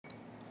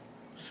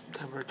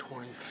September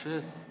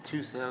 25th,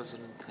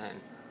 2010.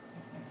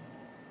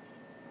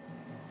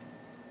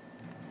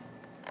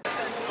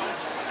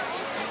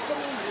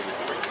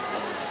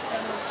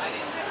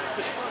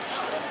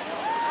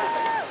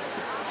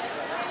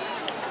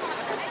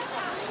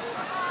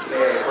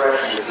 Very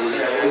fresh this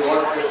evening. We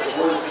want to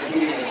boys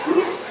competing in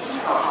group team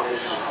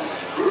competitions.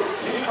 Group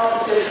team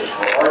competition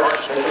for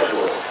Archbishop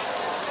boys.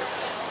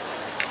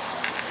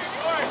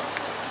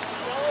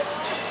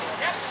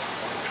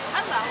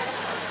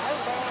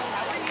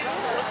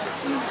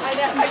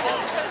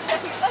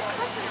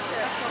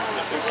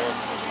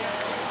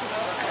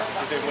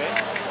 Did they win?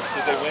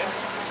 Did they win?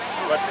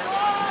 Rutgers?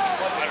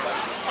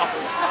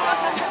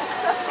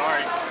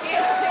 Sorry. He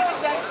has the same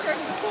exact shirt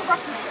as a cool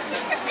Rutgers.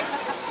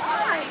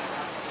 Hi.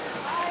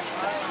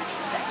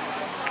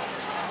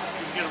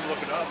 You can get them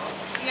looking up.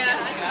 Yeah,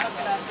 I can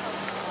look it up.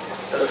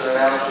 Those are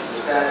announced the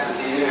stats this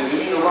evening. We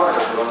need a runner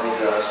to run the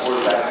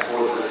sports back and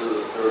forth.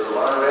 There's a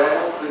runner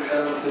available. Please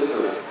send them to the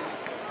booth.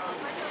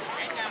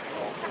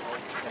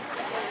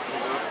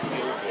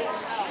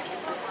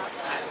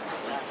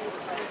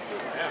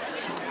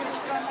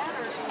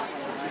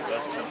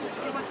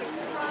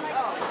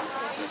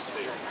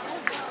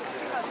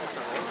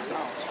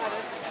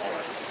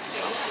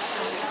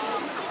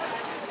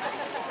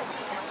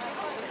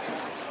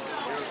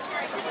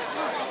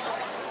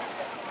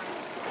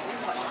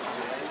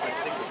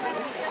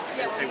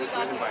 It was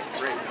written by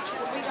 3. When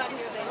we got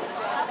here, they were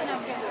just...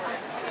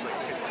 It was like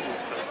 15 or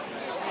 13.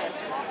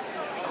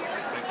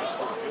 They just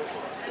look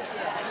beautiful.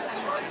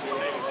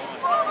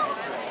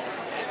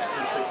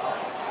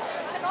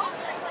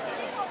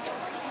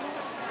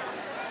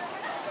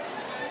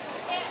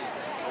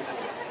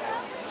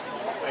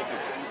 Thank you.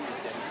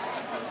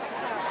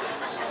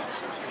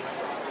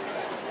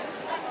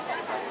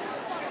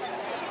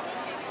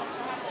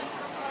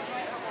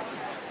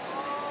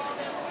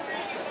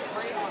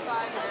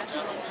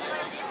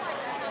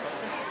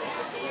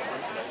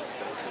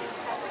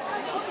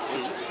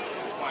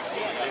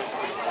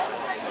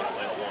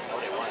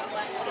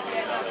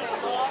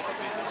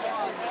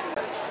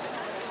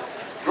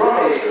 Drum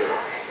major,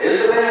 is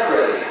the band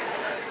ready?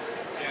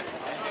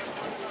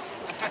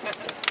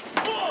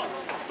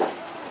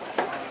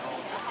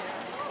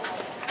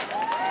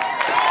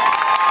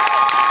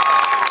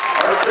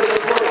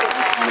 Archbishop boys,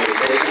 you may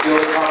take the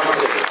field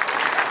competition.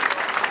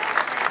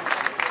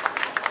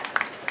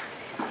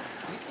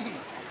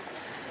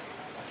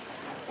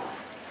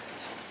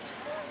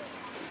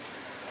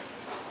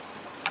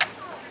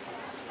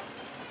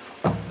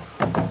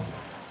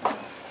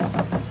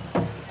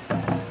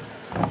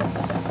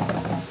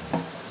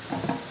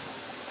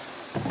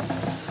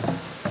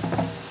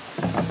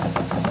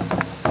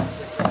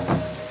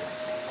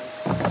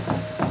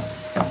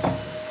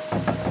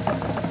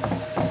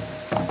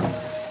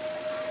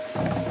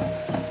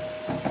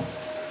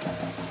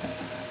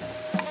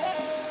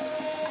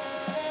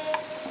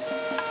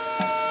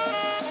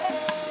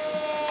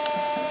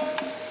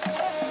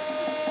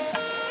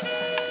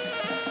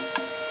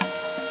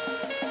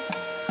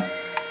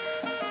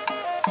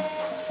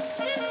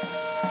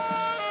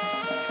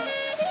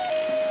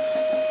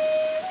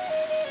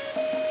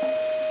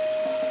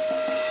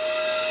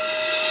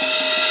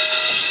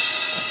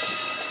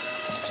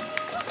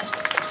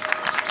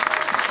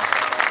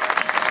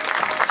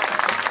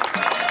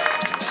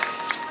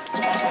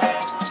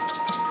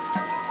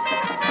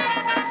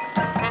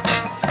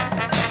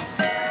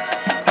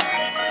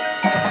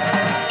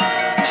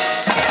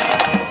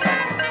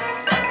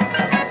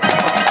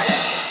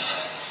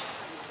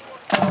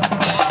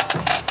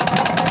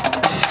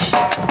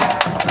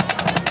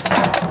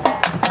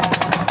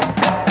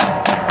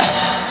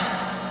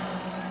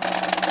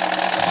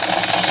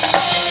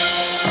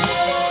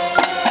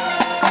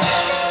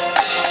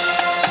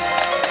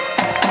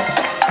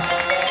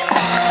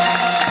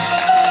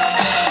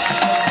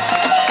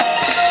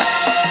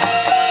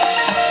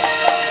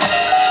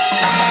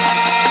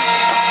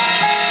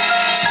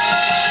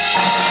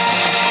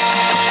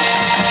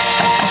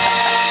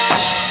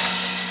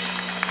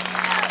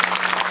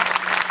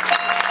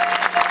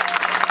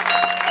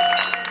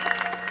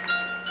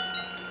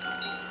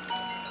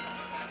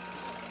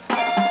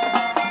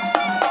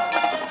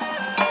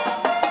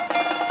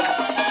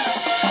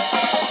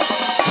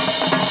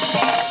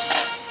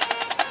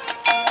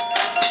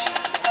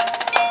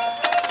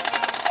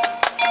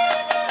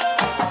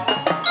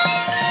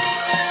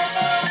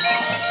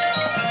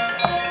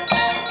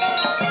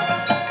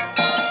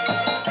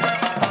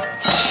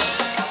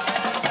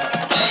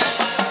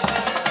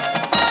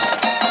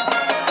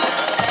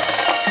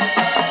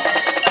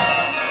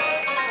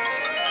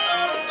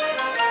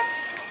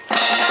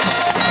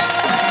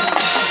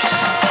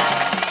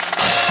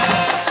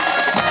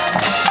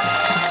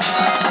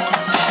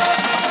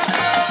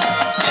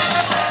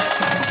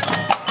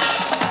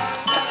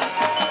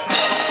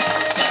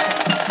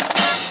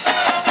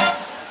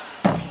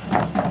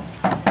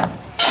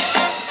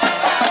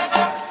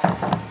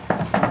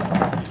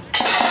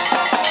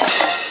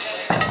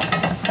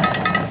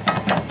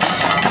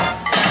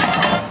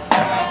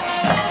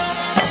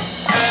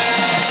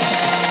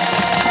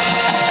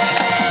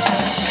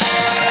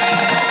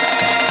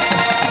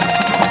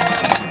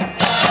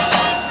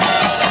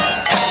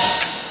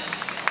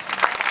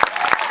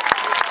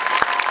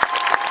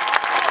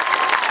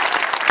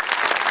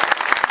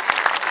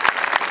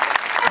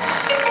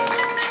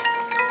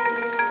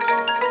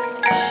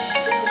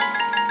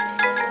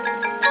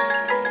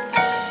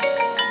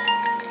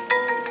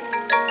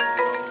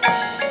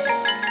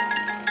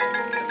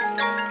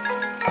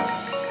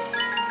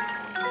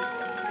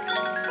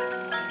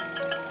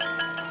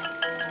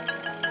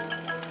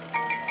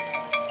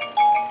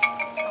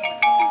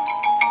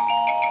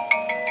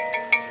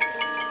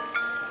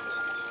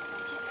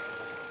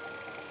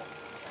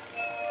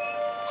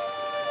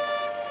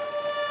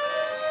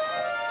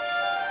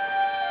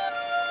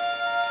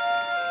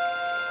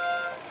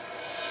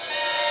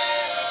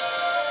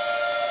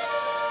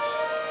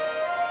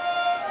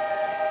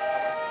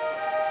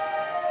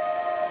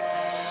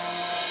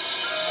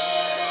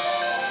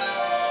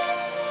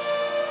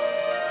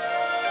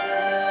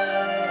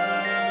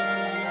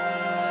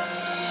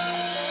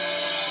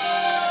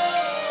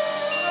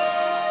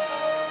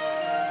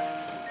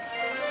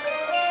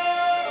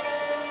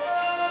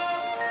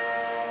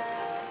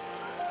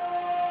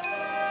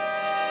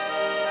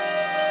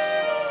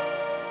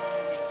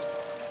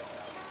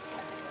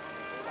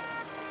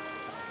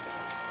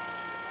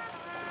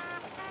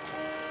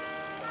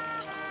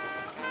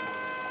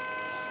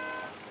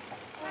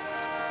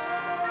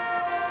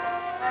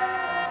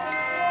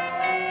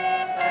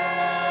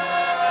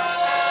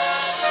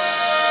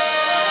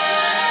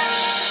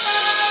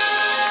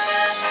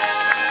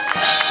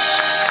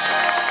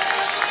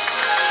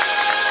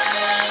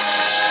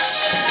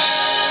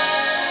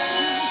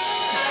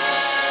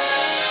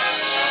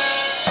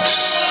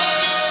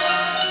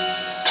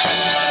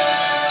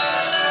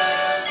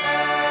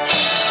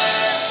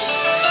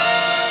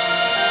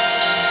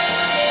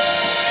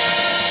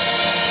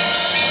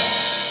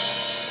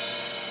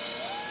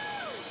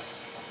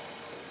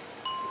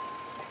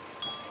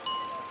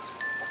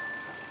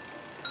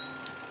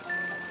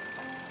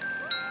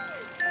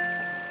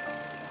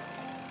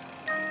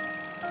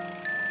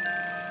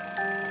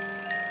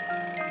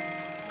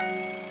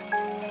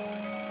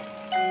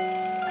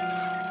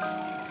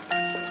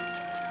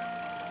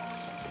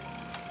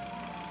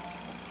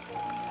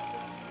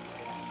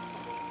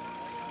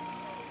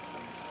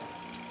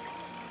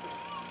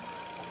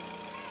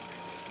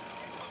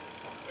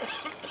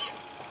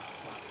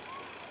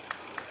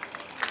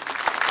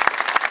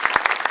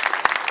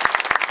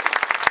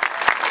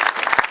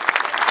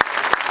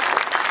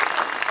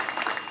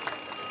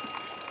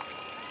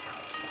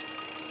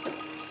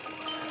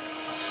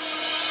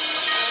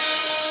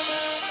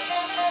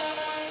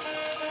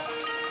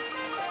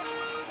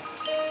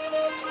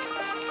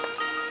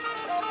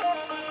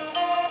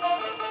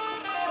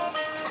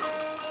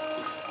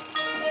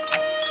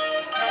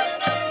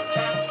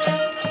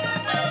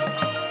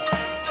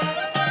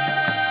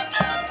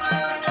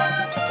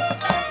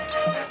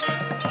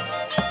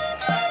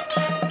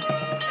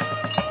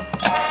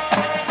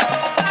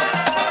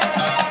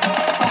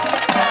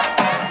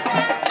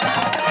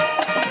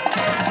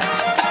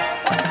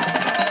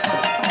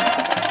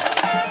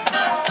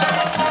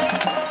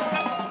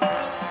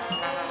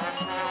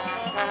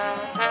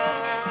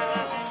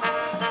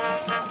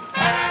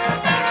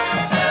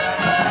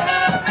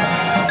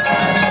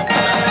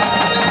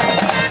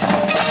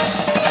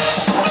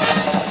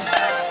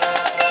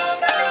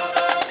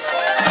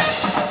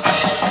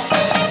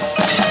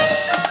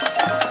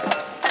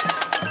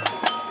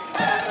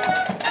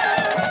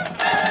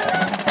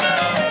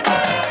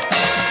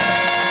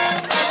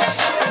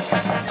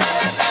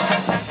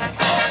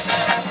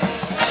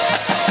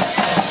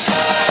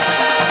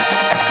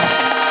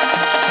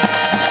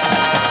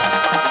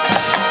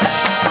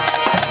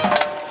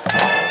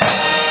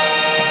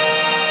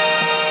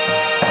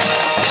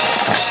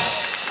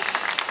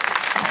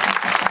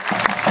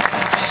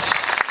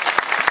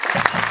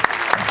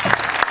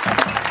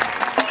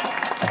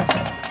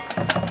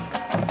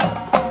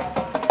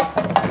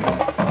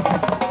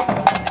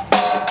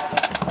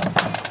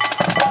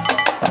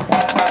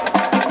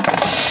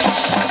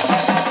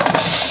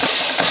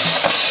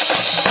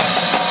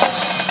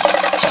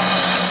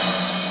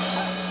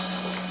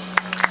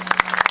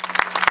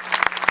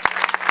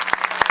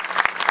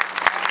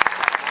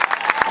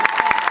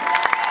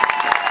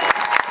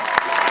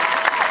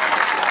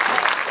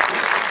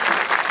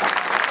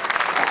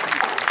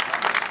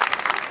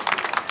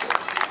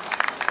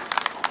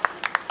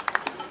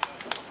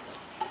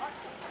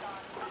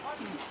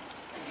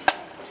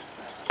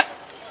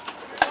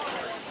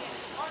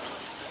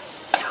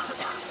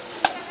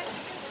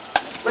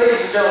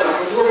 still